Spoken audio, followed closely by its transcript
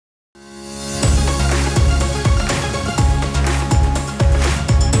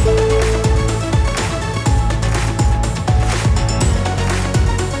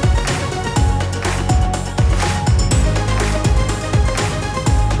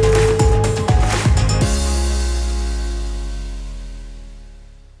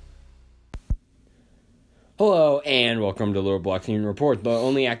and welcome to the Robloxian Report, the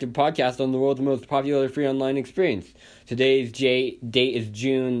only active podcast on the world's most popular free online experience. Today's date is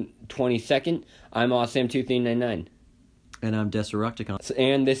June 22nd. I'm Awesam 2399. And I'm Des Eructicon.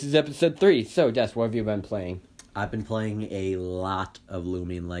 And this is episode 3. So, Des, what have you been playing? I've been playing a lot of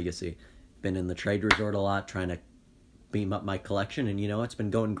Lumion Legacy. Been in the trade resort a lot, trying to beam up my collection, and it's been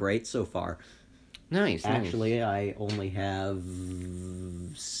going great so far. Nice. Actually, I only have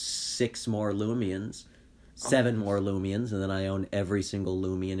 6 more Lumions. 7 more Lumions, and then I own every single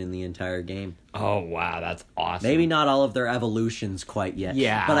Lumion in the entire game. Oh, wow, that's awesome. Maybe not all of their evolutions quite yet.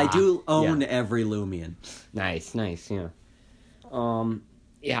 Yeah. But I do own every Lumion. Nice, yeah.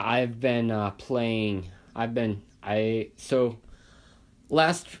 I've been playing. I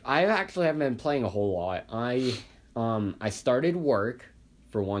actually haven't been playing a whole lot. I started work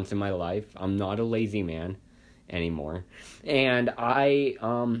for once in my life. I'm not a lazy man anymore. And I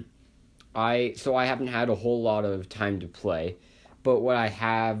haven't had a whole lot of time to play. But when I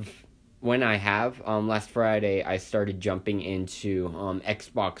have, last Friday I started jumping into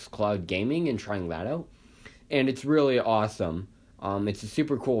Xbox Cloud Gaming and trying that out. And it's really awesome. It's a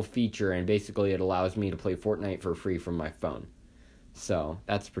super cool feature, and basically it allows me to play Fortnite for free from my phone. So,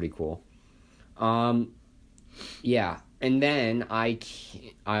 that's pretty cool. And then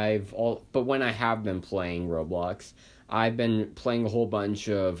but when I have been playing Roblox, I've been playing a whole bunch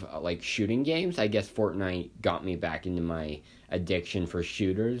of shooting games. I guess Fortnite got me back into my addiction for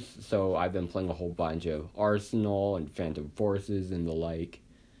shooters. So I've been playing a whole bunch of Arsenal and Phantom Forces and the like.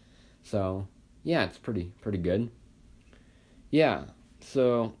 So yeah, it's pretty good. Yeah,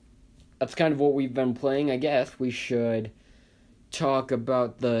 so that's kind of what we've been playing. I guess we should talk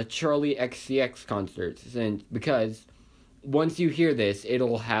about the Charli XCX concerts, because once you hear this,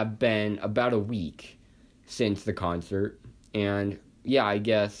 it'll have been about a week since the concert, and yeah, I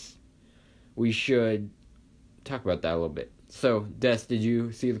guess we should talk about that a little bit. So, Des, did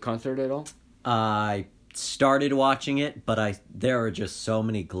you see the concert at all? I started watching it, but there are just so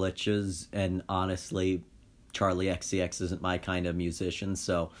many glitches, and honestly, Charli XCX isn't my kind of musician,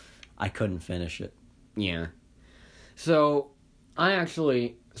 so I couldn't finish it. Yeah. So, I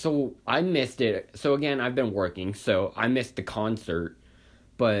missed it. So again, I've been working, so I missed the concert.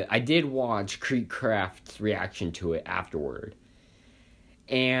 But I did watch Creekcraft's reaction to it afterward.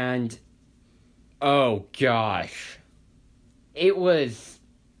 And, oh gosh. It was,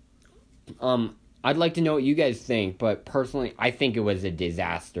 I'd like to know what you guys think, but personally, I think it was a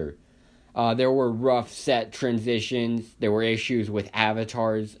disaster. There were rough set transitions. There were issues with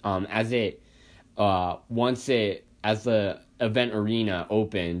avatars. As the event arena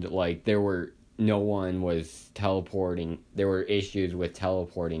opened, no one was teleporting. There were issues with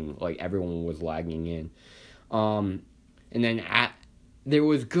teleporting. Everyone was lagging in. And then there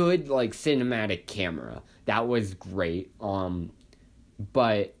was good, cinematic camera. That was great.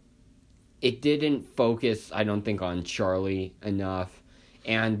 But it didn't focus, I don't think, on Charli enough.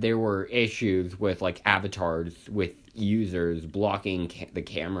 And there were issues with, avatars with users blocking the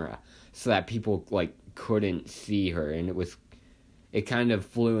camera so that people, couldn't see her. And it kind of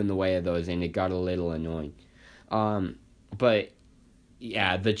flew in the way of those, and it got a little annoying. But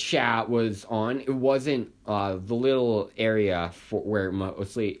yeah, the chat was on. It wasn't the little area for where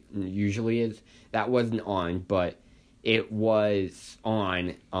it usually is. That wasn't on, but it was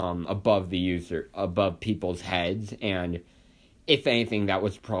on above people's heads, and if anything, that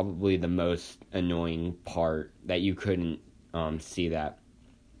was probably the most annoying part, that you couldn't see that.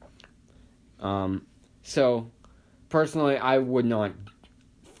 So personally, I would not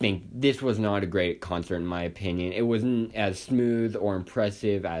think this was not a great concert in my opinion. It wasn't as smooth or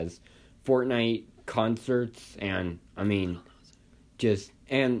impressive as Fortnite concerts, and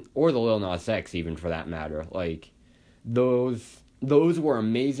or the Lil Nas X even, for that matter. Those were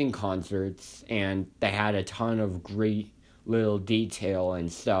amazing concerts, and they had a ton of great little detail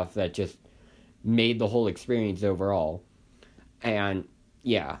and stuff that just made the whole experience overall. And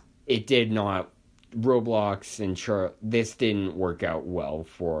yeah, it did not. Roblox and this didn't work out well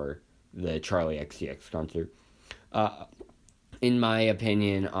for the Charli XCX concert. In my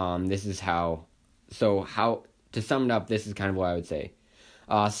opinion, to sum it up, this is kind of what I would say.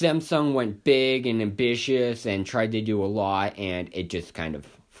 Samsung went big and ambitious and tried to do a lot, and it just kind of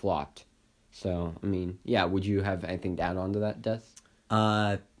flopped. So, would you have anything to add on to that, Des?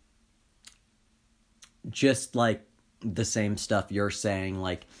 Just the same stuff you're saying,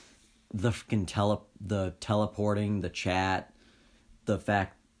 the freaking the teleporting, the chat, the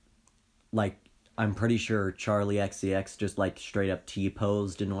fact, I'm pretty sure Charli XCX just like straight up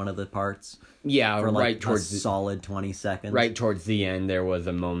T-posed in one of the parts. Yeah, For like right towards solid 20 seconds. Right towards the end, there was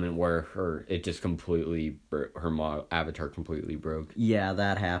a moment where it just completely her avatar completely broke. Yeah,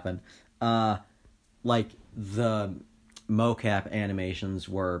 that happened. Like the mocap animations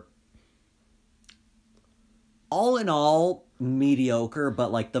were all in all mediocre,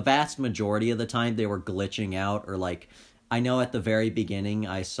 but like the vast majority of the time they were glitching out, or like I know at the very beginning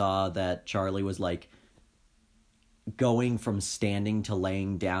I saw that Charli was like going from standing to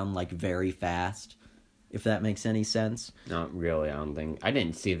laying down like very fast, if that makes any sense. Not really, I don't think. I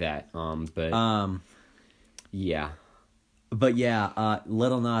didn't see that, yeah. But yeah,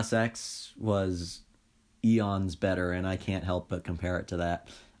 Little Nas X was eons better, and I can't help but compare it to that.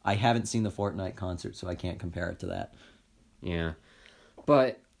 I haven't seen the Fortnite concert, so I can't compare it to that. Yeah.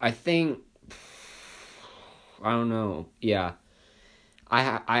 But I think, I don't know, yeah.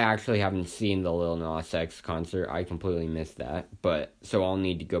 I actually haven't seen the Lil Nas X concert. I completely missed that. But so I'll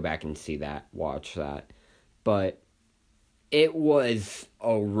need to go back and see that, watch that. But it was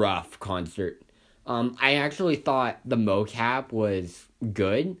a rough concert. I actually thought the mocap was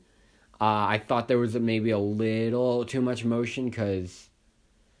good. I thought there was maybe a little too much motion because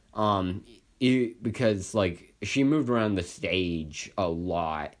like she moved around the stage a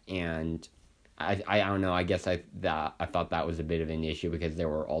lot, and I don't know. I guess I thought that was a bit of an issue because there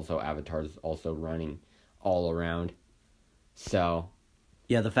were also avatars also running all around. So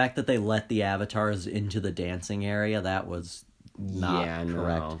yeah, the fact that they let the avatars into the dancing area, that was not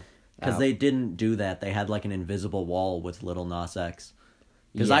correct. Because they didn't do that. They had like an invisible wall with Little Nas X.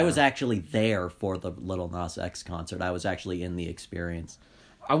 Because I was actually there for the Little Nas X concert. I was actually in the experience.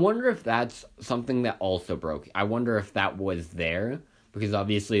 I wonder if that's something that also broke. I wonder if that was there. Because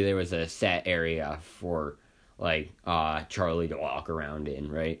obviously there was a set area for like Charli to walk around in,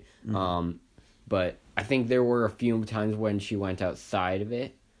 right? Mm-hmm. But I think there were a few times when she went outside of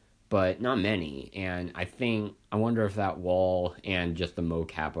it, but not many. And I wonder if that wall and just the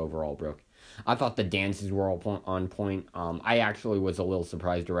mocap overall broke. I thought the dances were all on point. I actually was a little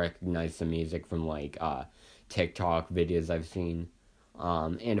surprised to recognize some music from like TikTok videos I've seen,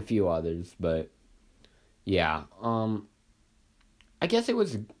 and a few others. But yeah, I guess it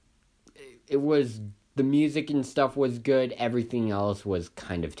was the music and stuff was good. Everything else was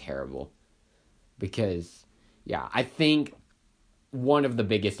kind of terrible. Because, yeah, I think one of the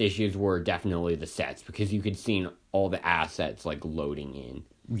biggest issues were definitely the sets. Because you could see all the assets, like, loading in.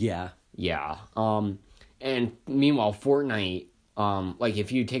 Yeah. Yeah. And meanwhile, Fortnite, like,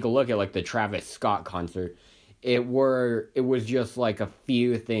 if you take a look at, like, the Travis Scott concert, it was just, like, a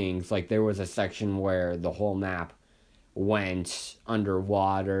few things. Like, there was a section where the whole map went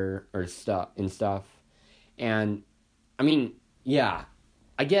underwater or stuff. And, I mean, yeah,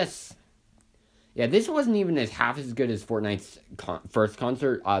 I guess, yeah, this wasn't even half as good as Fortnite's first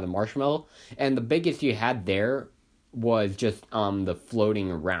concert, the Marshmallow, and the biggest you had there was just, the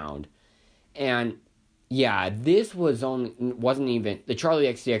floating around, and, yeah, this wasn't even, the Charli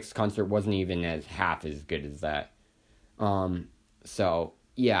XCX concert wasn't even half as good as that, so,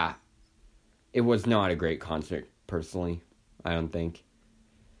 yeah, it was not a great concert, personally, I don't think,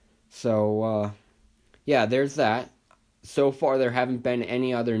 so, yeah, there's that. So far, there haven't been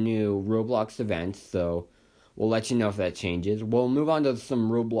any other new Roblox events, so we'll let you know if that changes. We'll move on to some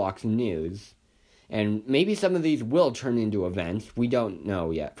Roblox news, and maybe some of these will turn into events. We don't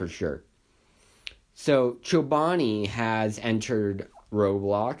know yet for sure. So, Chobani has entered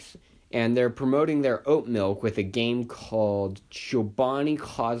Roblox, and they're promoting their oat milk with a game called Chobani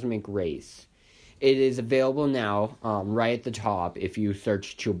Cosmic Race. It is available now, right at the top, if you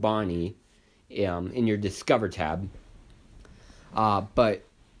search Chobani in your Discover tab. But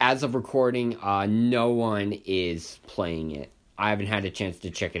as of recording, no one is playing it. I haven't had a chance to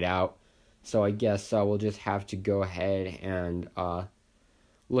check it out, so I guess we'll just have to go ahead and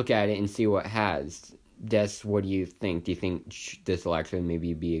look at it and see what it has. Des, what do you think? Do you think this will actually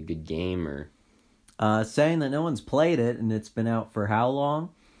maybe be a good game, or? Saying that no one's played it, and it's been out for how long?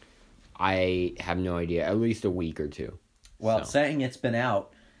 I have no idea. At least a week or two. Well, saying it's been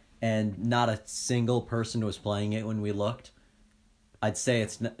out, and not a single person was playing it when we looked, I'd say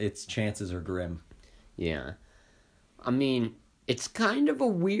its chances are grim. Yeah. I mean, it's kind of a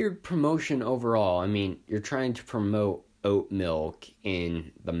weird promotion overall. I mean, you're trying to promote oat milk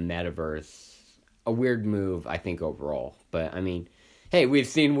in the metaverse. A weird move, I think, overall. But, I mean, hey, we've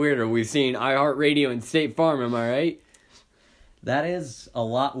seen weirder. We've seen iHeartRadio and State Farm, am I right? That is a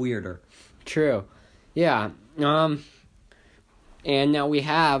lot weirder. True. Yeah. And now we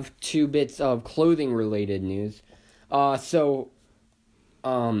have 2 bits of clothing-related news.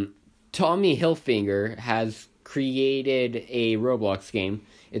 Tommy Hilfiger has created a Roblox game.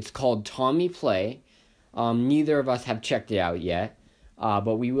 It's called Tommy Play. Neither of us have checked it out yet,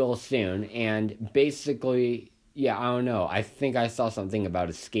 but we will soon. And basically, yeah, I don't know. I think I saw something about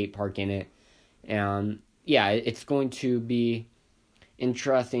a skate park in it. And yeah, it's going to be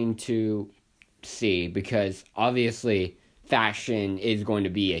interesting to see because obviously fashion is going to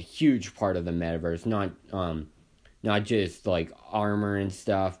be a huge part of the metaverse. Not just like armor and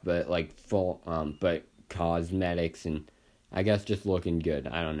stuff, but like but cosmetics and I guess just looking good.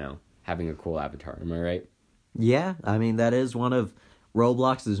 I don't know, having a cool avatar. Am I right? Yeah, I mean, that is one of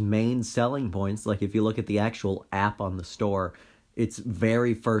Roblox's main selling points. Like, if you look at the actual app on the store, its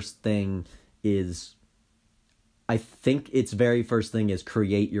very first thing is, I think its very first thing is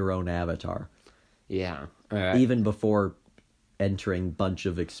create your own avatar. Yeah. Even before entering bunch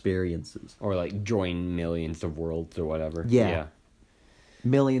of experiences. Or like join millions of worlds or whatever. Yeah.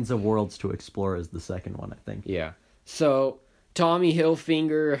 Millions of worlds to explore is the second one, I think. Yeah. So Tommy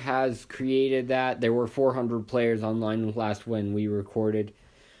Hilfiger has created that. There were 400 players online last when we recorded.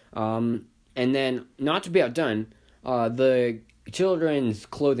 And then, not to be outdone, the children's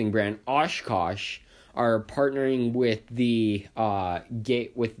clothing brand OshKosh are partnering with the Metaverse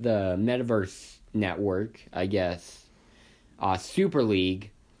Network, I guess, Super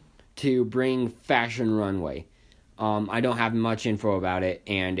League, to bring Fashion Runway. I don't have much info about it,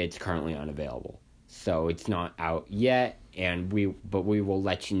 and it's currently unavailable. So it's not out yet, but we will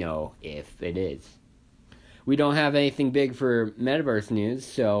let you know if it is. We don't have anything big for Metaverse news,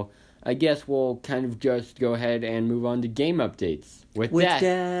 so I guess we'll kind of just go ahead and move on to game updates. With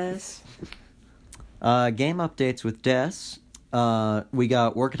Des. Game updates with Des. We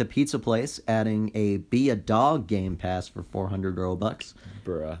got Work at a Pizza Place adding a Be a Dog game pass for 400 Robux.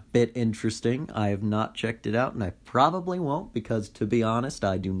 Bruh. Bit interesting. I have not checked it out, and I probably won't because, to be honest,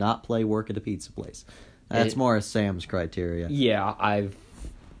 I do not play Work at a Pizza Place. That's more a Sam's criteria. Yeah, I've...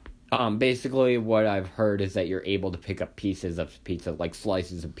 basically what I've heard is that you're able to pick up pieces of pizza, like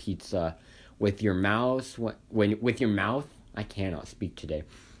slices of pizza, with your mouse. With your mouth? I cannot speak today.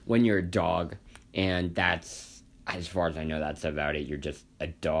 When you're a dog, and that's... As far as I know, that's about it. You're just a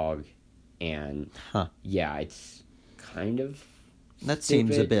dog, and yeah, it's kind of that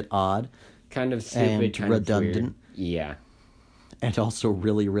stupid. Seems a bit odd, kind of stupid, and kind redundant. Of yeah, and also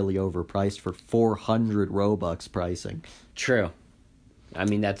really, really overpriced for 400 Robux pricing. True. I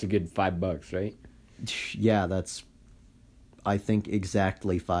mean, that's a good $5, right? Yeah, that's, I think,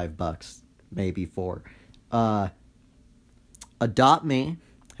 exactly $5, maybe 4. Adopt Me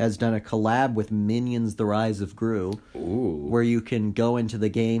has done a collab with Minions: The Rise of Gru. Ooh. Where you can go into the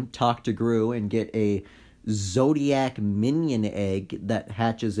game, talk to Gru, and get a Zodiac Minion egg that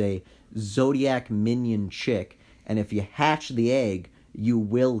hatches a Zodiac Minion chick. And if you hatch the egg, you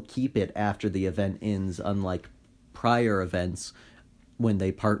will keep it after the event ends, unlike prior events when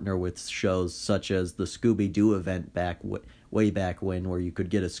they partner with shows such as the Scooby-Doo event way back when, where you could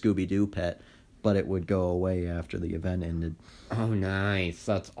get a Scooby-Doo pet, but it would go away after the event ended. Oh, nice.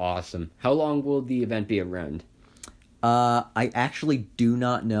 That's awesome. How long will the event be around? I actually do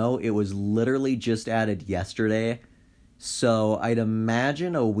not know. It was literally just added yesterday, so I'd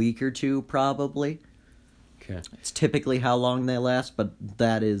imagine a week or two, probably. Okay. It's typically how long they last, but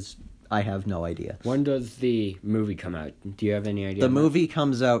I have no idea. When does the movie come out? Do you have any idea? The movie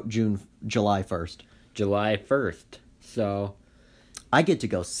comes out July 1st. July 1st. So I get to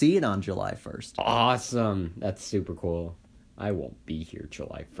go see it on July 1st. Awesome. That's super cool. I won't be here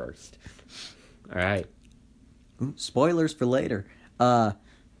July 1st. All right. Spoilers for later.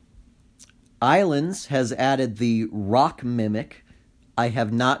 Islands has added the rock mimic. I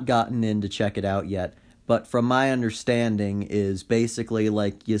have not gotten in to check it out yet, but from my understanding is basically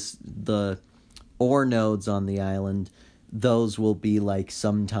like the ore nodes on the island, those will be like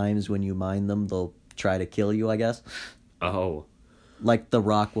sometimes when you mine them, they'll try to kill you, I guess. Oh. Like the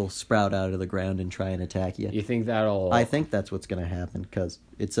rock will sprout out of the ground and try and attack you. You think that'll... I think that's what's going to happen because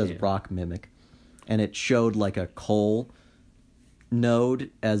it says rock mimic. And it showed like a coal node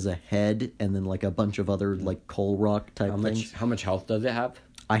as a head and then like a bunch of other like coal rock type things. How much health does it have?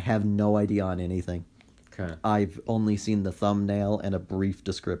 I have no idea on anything. Okay. I've only seen the thumbnail and a brief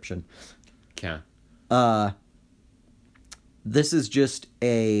description. Okay. This is just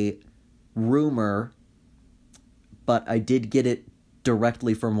a rumor, but I did get it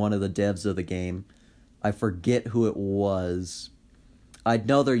directly from one of the devs of the game. I forget who it was. I'd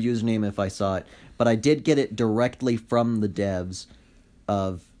know their username if I saw it, but I did get it directly from the devs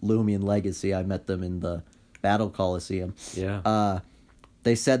of Lumion Legacy. I met them in the Battle Coliseum. Yeah.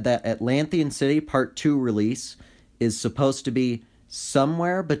 They said that Atlanthian City Part 2 release is supposed to be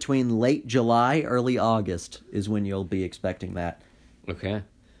Somewhere between late July, early August is when you'll be expecting that. Okay.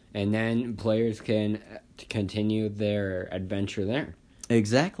 And then players can continue their adventure there.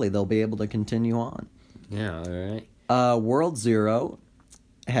 Exactly. They'll be able to continue on. Yeah, all right. World Zero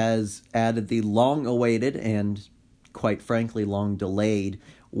has added the long-awaited and, quite frankly, long-delayed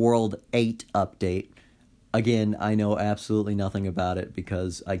World 8 update. Again, I know absolutely nothing about it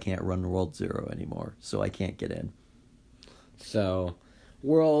because I can't run World Zero anymore, so I can't get in. So,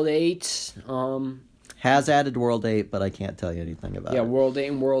 World 8, has added World 8, but I can't tell you anything about it. Yeah, World 8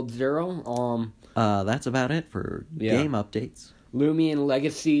 and World 0. That's about it for game updates. Lumion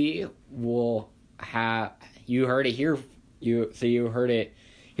Legacy will have... You heard it here. You heard it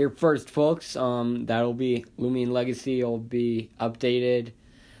here first, folks. That'll be... Lumion Legacy will be updated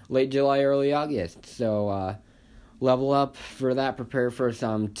late July, early August. So, level up for that. Prepare for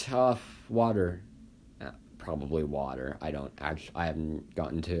some tough water. Probably water. I haven't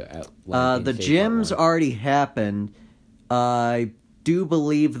gotten to the gyms already happened. I do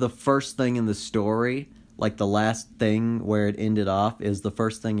believe the first thing in the story, like the last thing where it ended off, is the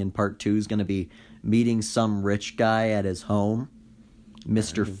first thing in part 2 is going to be meeting some rich guy at his home.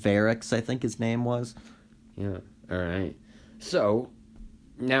 Mr. Ferrix, I think his name was. Yeah. All right. So,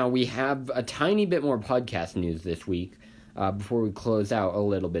 now we have a tiny bit more podcast news this week before we close out a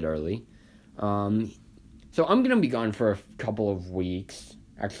little bit early. So I'm going to be gone for a couple of weeks.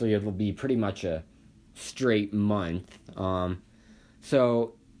 Actually, it'll be pretty much a straight month.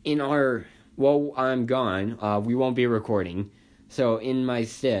 So while I'm gone, we won't be recording. So in my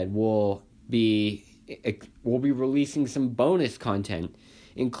stead, we'll be releasing some bonus content,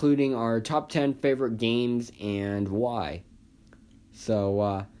 including our top 10 favorite games and why.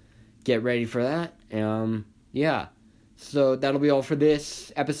 So get ready for that. Yeah. So that'll be all for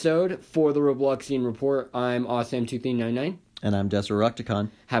this episode. For the Robloxian Report, I'm Awesam 2399. And I'm Desiree Ructicon.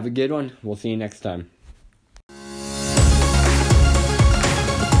 Have a good one. We'll see you next time.